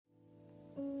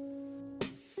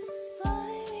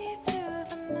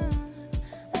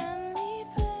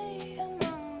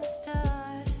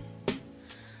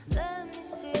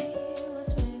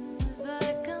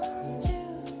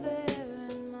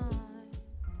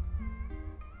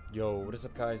Yo, what is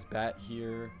up guys, Bat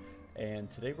here, and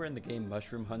today we're in the game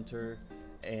Mushroom Hunter,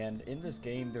 and in this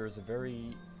game there is a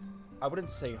very, I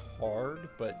wouldn't say hard,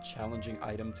 but challenging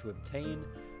item to obtain,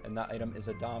 and that item is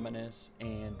a Dominus,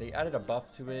 and they added a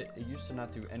buff to it. It used to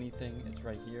not do anything. It's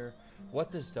right here.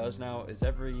 What this does now is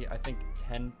every, I think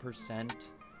 10%,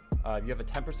 you have a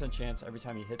 10% chance every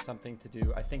time you hit something to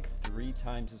do, I think 3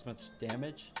 times as much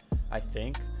damage, I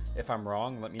think. If I'm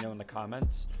wrong, let me know in the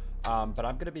comments. But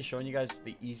I'm going to be showing you guys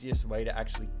the easiest way to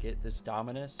actually get this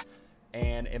Dominus,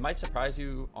 and it might surprise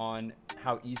you on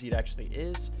how easy it actually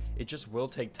is. It just will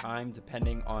take time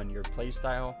depending on your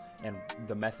playstyle and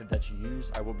the method that you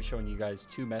use. I will be showing you guys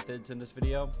 2 methods in this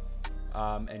video,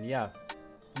 and yeah,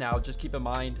 now just keep in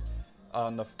mind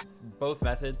on both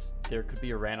methods there could be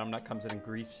a random that comes in and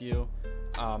griefs you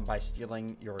by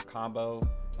stealing your combo,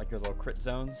 like your little crit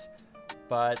zones,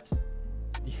 but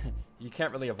you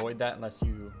can't really avoid that unless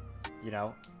you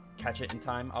know, catch it in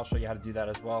time. I'll show you how to do that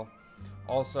as well.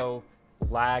 Also,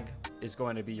 lag is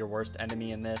going to be your worst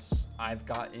enemy in this. I've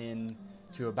gotten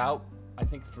to about, I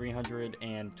think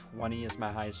 320 is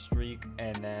my highest streak,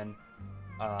 and then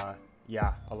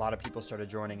yeah, a lot of people started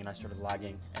joining and I started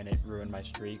lagging and it ruined my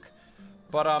streak,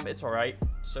 but it's all right.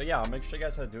 So yeah, I'll make sure you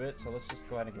guys how to do it. So let's just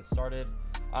go ahead and get started.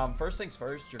 First things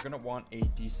first, you're gonna want a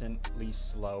decently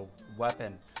slow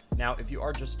weapon. Now, if you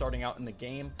are just starting out in the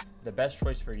game, the best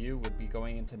choice for you would be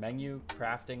going into menu,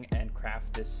 crafting, and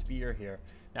craft this spear here.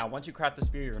 Now, once you craft the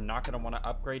spear, you're not gonna wanna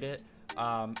upgrade it.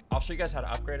 I'll show you guys how to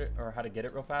upgrade it or how to get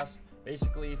it real fast.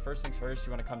 Basically, first things first,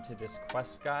 you wanna come to this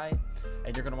quest guy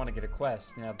and you're gonna wanna get a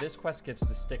quest. Now, this quest gives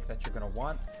the stick that you're gonna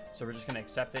want, so we're just gonna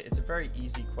accept it. It's a very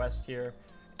easy quest here,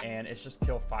 and it's just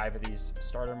kill 5 of these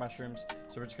starter mushrooms.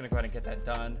 So we're just gonna go ahead and get that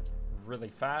done really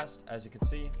fast, as you can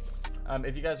see.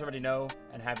 If you guys already know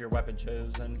and have your weapon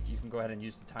chosen, you can go ahead and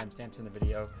use the timestamps in the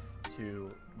video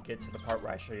to get to the part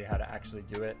where I show you how to actually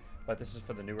do it. But this is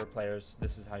for the newer players.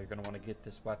 This is how you're gonna wanna get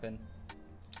this weapon.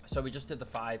 So we just did the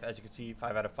 5, as you can see,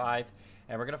 5 out of 5.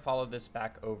 And we're gonna follow this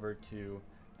back over to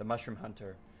the Mushroom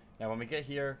Hunter. Now, when we get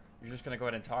here, you're just gonna go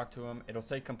ahead and talk to him. It'll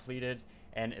say completed,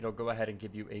 and it'll go ahead and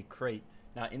give you a crate.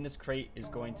 Now, in this crate is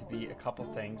going to be a couple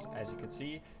things. As you can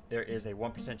see, there is a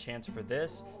 1% chance for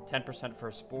this, 10% for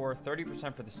a spore,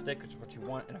 30% for the stick, which is what you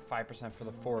want, and a 5% for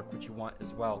the fork, which you want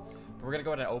as well. But we're gonna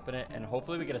go ahead and open it, and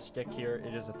hopefully we get a stick here.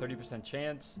 It is a 30%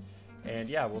 chance, and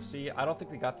yeah, we'll see. I don't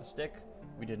think we got the stick.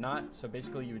 We did not. So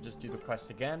basically, you would just do the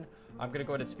quest again. I'm gonna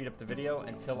go ahead and speed up the video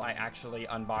until I actually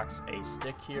unbox a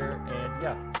stick here, and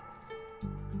yeah.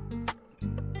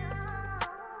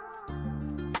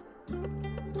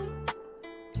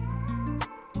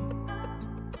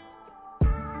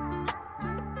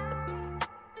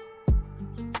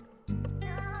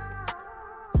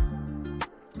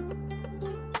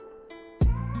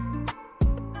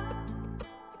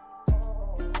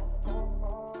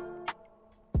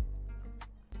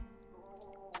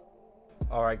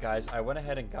 Alright guys, I went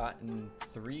ahead and gotten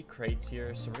 3 crates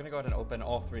here, so we're gonna go ahead and open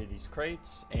all 3 of these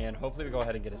crates, and hopefully we go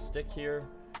ahead and get a stick here.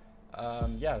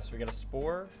 Yeah, so we got a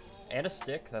spore and a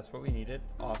stick. That's what we needed.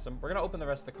 Awesome. We're gonna open the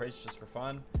rest of the crates just for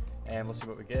fun, and we'll see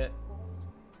what we get.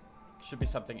 Should be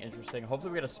something interesting.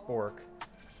 Hopefully we get a spork,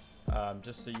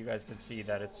 just so you guys can see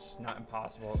that it's not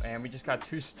impossible. And we just got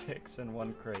 2 sticks in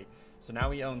 1 crate, so now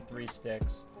we own 3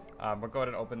 sticks. We'll go ahead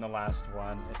and open the last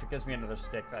one. If it gives me another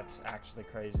stick, that's actually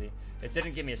crazy. It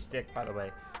didn't give me a stick, by the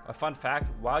way. A fun fact,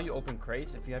 while you open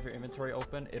crates, if you have your inventory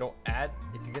open, it'll add,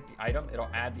 if you get the item, it'll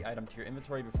add the item to your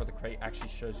inventory before the crate actually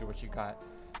shows you what you got.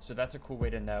 So that's a cool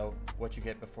way to know what you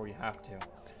get before you have to.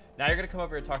 Now you're gonna come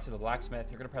over and talk to the blacksmith.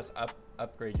 You're gonna press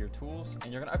upgrade your tools,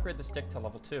 and you're gonna upgrade the stick to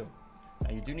level 2.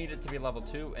 Now you do need it to be level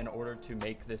 2 in order to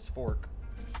make this fork.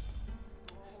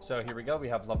 So here we go, we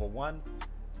have level 1.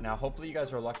 Now, hopefully you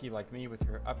guys are lucky like me with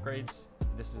your upgrades.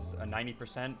 This is a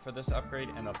 90% for this upgrade,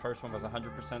 and the first one was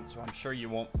 100%, so I'm sure you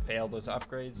won't fail those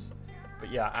upgrades.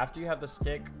 But yeah, after you have the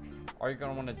stick, all you're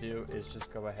gonna wanna do is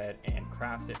just go ahead and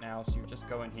craft it now. So you just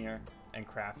go in here and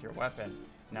craft your weapon.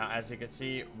 Now, as you can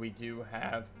see, we do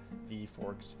have the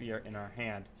fork spear in our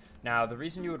hand. Now, the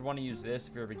reason you would want to use this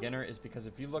if you're a beginner is because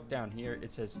if you look down here,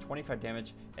 it says 25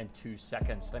 damage in 2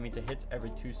 seconds. That means it hits every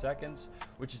 2 seconds,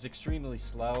 which is extremely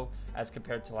slow as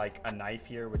compared to like a knife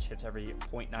here, which hits every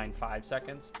 0.95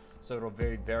 seconds. So it'll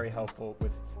be very helpful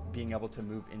with being able to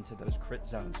move into those crit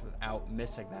zones without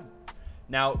missing them.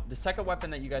 Now, the second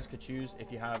weapon that you guys could choose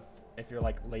if you're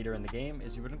like later in the game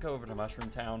is you wouldn't go over to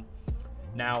Mushroom Town.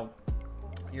 Now,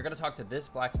 you're going to talk to this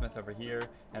blacksmith over here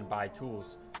and buy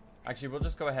tools. Actually, we'll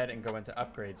just go ahead and go into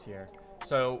upgrades here.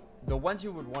 So the ones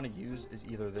you would want to use is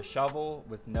either the shovel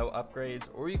with no upgrades,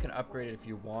 or you can upgrade it if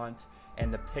you want.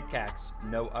 And the pickaxe,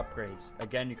 no upgrades.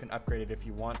 Again, you can upgrade it if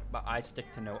you want, but I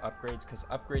stick to no upgrades because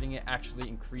upgrading it actually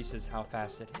increases how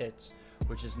fast it hits,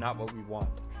 which is not what we want.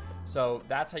 So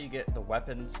that's how you get the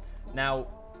weapons. Now,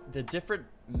 the different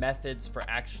methods for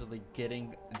actually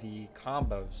getting the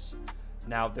combos.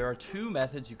 Now, there are two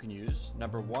methods you can use.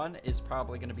 Number one is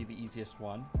probably going to be the easiest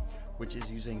one, which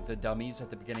is using the dummies at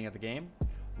the beginning of the game,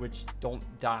 which don't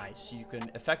die. So you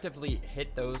can effectively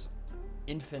hit those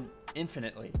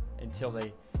infinitely until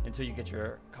you get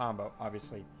your combo,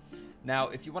 obviously. Now,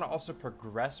 if you want to also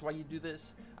progress while you do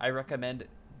this, I recommend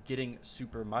getting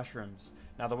super mushrooms.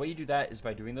 Now, the way you do that is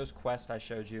by doing those quests I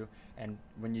showed you, and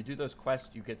when you do those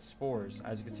quests, you get spores.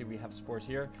 As you can see, we have spores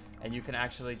here, and you can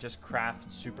actually just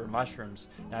craft super mushrooms.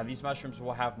 Now, these mushrooms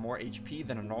will have more HP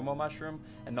than a normal mushroom,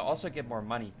 and they'll also get more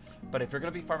money. But if you're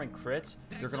going to be farming crits,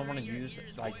 you're going to want to use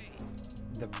like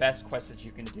the best quests that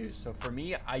you can do. So for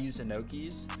me, I use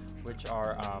Enokis, which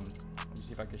are let me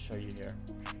see if I can show you here.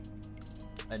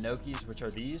 Enokis, which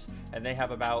are these, and they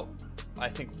have about, I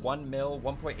think,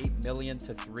 1.8 million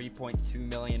to 3.2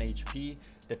 million HP,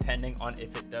 depending on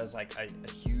if it does like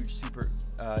a huge super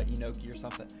Enoki or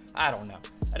something. I don't know.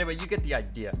 Anyway, you get the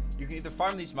idea. You can either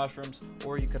farm these mushrooms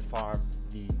or you could farm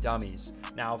the dummies.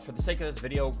 Now, for the sake of this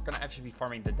video, we're going to actually be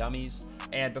farming the dummies.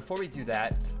 And before we do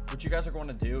that, what you guys are going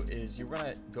to do is you're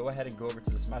going to go ahead and go over to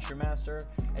this Mushroom Master,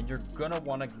 and you're going to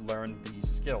want to learn these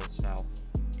skills. Now,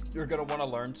 you're going to want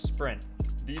to learn Sprint.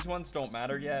 These ones don't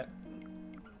matter yet.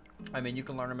 I mean, you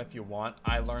can learn them if you want.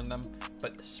 I learned them,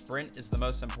 but Sprint is the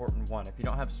most important one. If you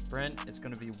don't have Sprint, it's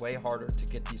going to be way harder to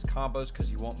get these combos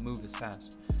because you won't move as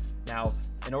fast. Now,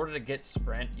 in order to get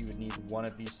Sprint, you would need one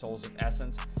of these Souls of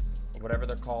Essence, or whatever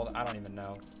they're called. I don't even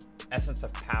know. Essence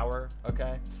of Power,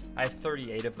 okay? I have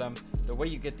 38 of them. The way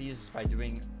you get these is by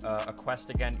doing a quest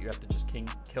again. You have to just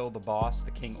kill the boss,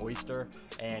 the King Oyster,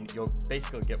 and you'll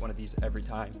basically get one of these every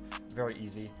time. Very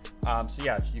easy. So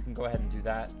yeah, you can go ahead and do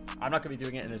that. I'm not going to be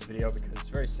doing it in this video because it's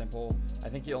very simple. I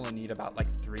think you only need about like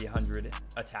 300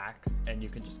 attack, and you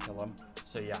can just kill them.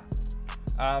 So yeah.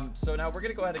 So now we're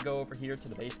going to go ahead and go over here to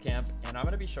the base camp, and I'm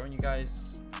going to be showing you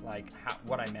guys like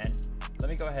what I meant. Let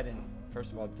me go ahead and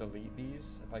first of all delete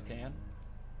these if I can.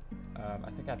 I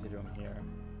think I have to do them here.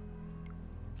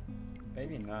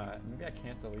 Maybe not. Maybe I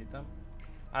can't delete them.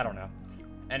 I don't know.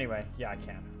 Anyway, yeah, I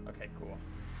can. Okay, cool.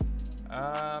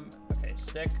 Okay,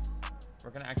 stick.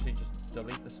 We're gonna actually just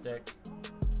delete the stick.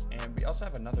 And we also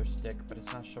have another stick, but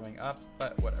it's not showing up,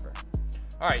 but whatever.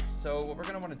 Alright, so what we're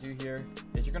gonna want to do here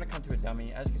is you're gonna come to a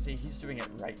dummy. As you can see, he's doing it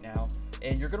right now.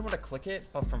 And you're gonna want to click it,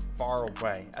 but from far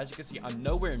away. As you can see, I'm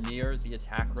nowhere near the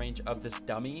attack range of this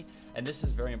dummy. And this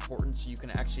is very important so you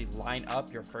can actually line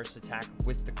up your first attack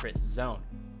with the crit zone.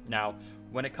 Now,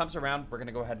 when it comes around, we're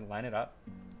gonna go ahead and line it up.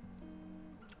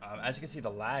 As you can see, the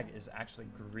lag is actually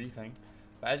griefing.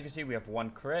 But as you can see, we have one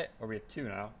crit, or we have two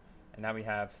now. And now we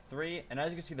have 3. And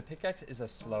as you can see, the pickaxe is a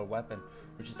slow weapon,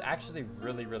 which is actually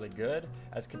really, really good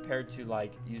as compared to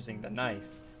like using the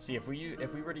knife. See, if we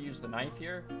were to use the knife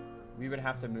here, we would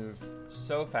have to move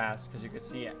so fast because you could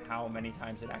see how many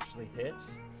times it actually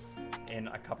hits in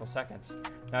a couple seconds.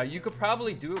 Now, you could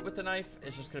probably do it with the knife.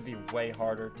 It's just going to be way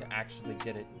harder to actually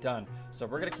get it done. So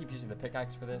we're going to keep using the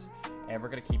pickaxe for this, and we're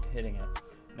going to keep hitting it.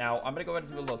 Now, I'm going to go ahead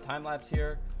and do a little time lapse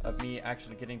here of me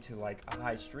actually getting to like a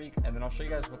high streak, and then I'll show you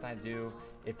guys what I do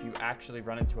if you actually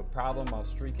run into a problem while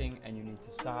streaking and you need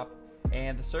to stop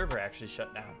and the server actually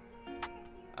shut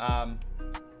down.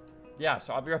 Yeah,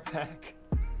 so I'll be right back.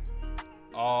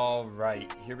 All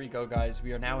right, here we go, guys.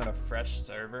 We are now in a fresh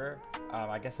server.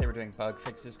 I guess they were doing bug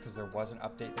fixes because there was an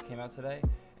update that came out today.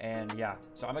 And yeah,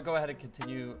 so I'm gonna go ahead and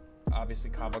continue, obviously,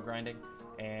 combo grinding.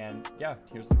 And yeah,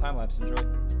 here's the time lapse. Enjoy.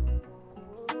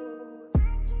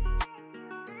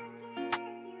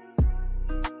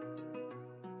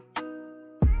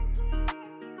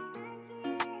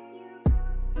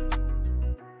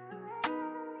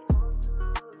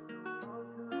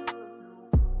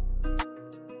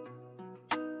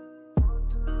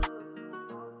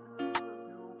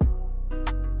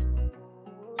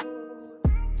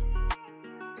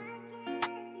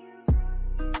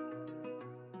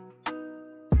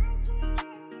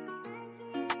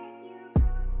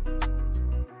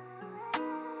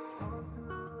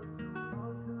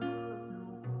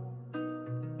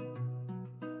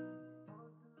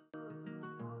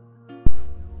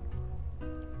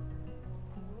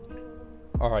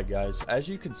 Alright guys, as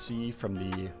you can see from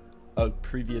the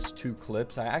previous 2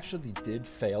 clips, I actually did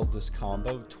fail this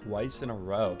combo twice in a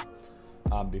row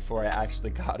before I actually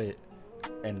got it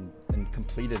and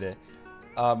completed it.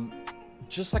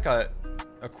 Just like a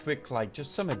quick, like,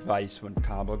 just some advice when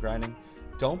combo grinding.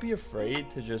 Don't be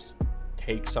afraid to just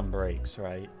take some breaks,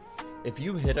 right? If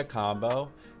you hit a combo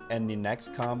and the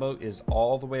next combo is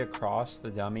all the way across the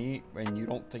dummy and you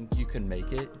don't think you can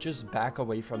make it, just back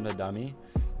away from the dummy.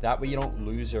 That way you don't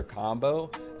lose your combo,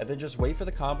 and then just wait for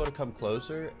the combo to come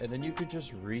closer, and then you could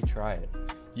just retry it.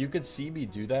 You could see me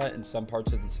do that in some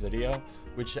parts of this video,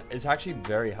 which is actually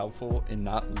very helpful in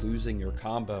not losing your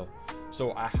combo.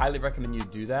 So I highly recommend you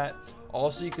do that.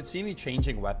 Also, you could see me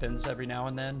changing weapons every now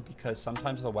and then, because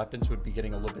sometimes the weapons would be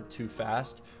getting a little bit too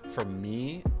fast for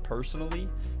me personally.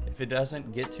 If it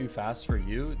doesn't get too fast for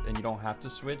you, then you don't have to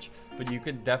switch, but you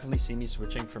can definitely see me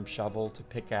switching from shovel to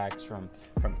pickaxe, from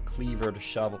cleaver to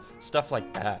shovel, stuff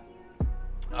like that.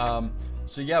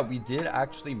 So yeah, we did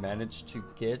actually manage to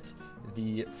get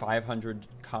the 500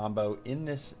 combo in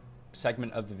this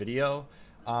segment of the video.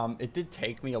 It did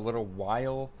take me a little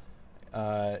while.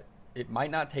 It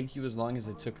might not take you as long as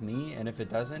it took me, and if it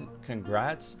doesn't,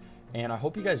 congrats. And I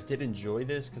hope you guys did enjoy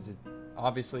this, because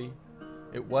obviously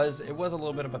it was a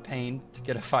little bit of a pain to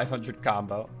get a 500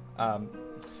 combo,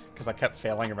 because I kept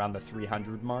failing around the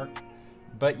 300 mark.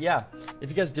 But yeah, if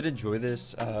you guys did enjoy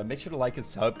this, make sure to like and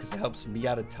sub, because it helps me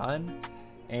out a ton.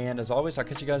 And as always, I'll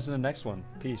catch you guys in the next one.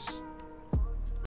 Peace.